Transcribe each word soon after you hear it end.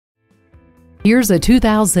Here's a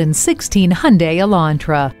 2016 Hyundai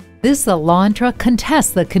Elantra. This Elantra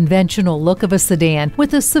contests the conventional look of a sedan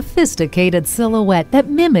with a sophisticated silhouette that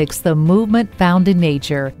mimics the movement found in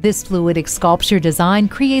nature. This fluidic sculpture design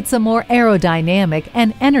creates a more aerodynamic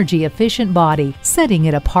and energy-efficient body, setting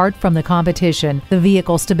it apart from the competition. The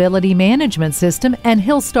Vehicle Stability Management System and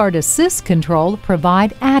Hill Start Assist control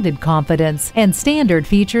provide added confidence, and standard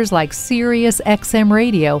features like Sirius XM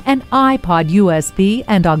radio and iPod USB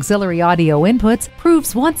and auxiliary audio inputs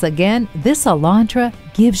proves once again this Elantra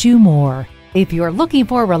gives you more. If you're looking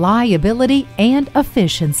for reliability and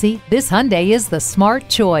efficiency, this Hyundai is the smart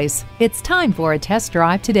choice. It's time for a test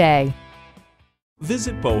drive today.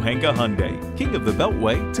 Visit Pohanka Hyundai, King of the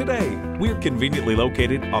Beltway, today. We're conveniently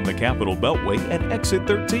located on the Capitol Beltway at Exit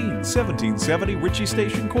 13, 1770 Ritchie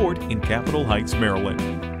Station Court in Capitol Heights,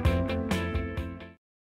 Maryland.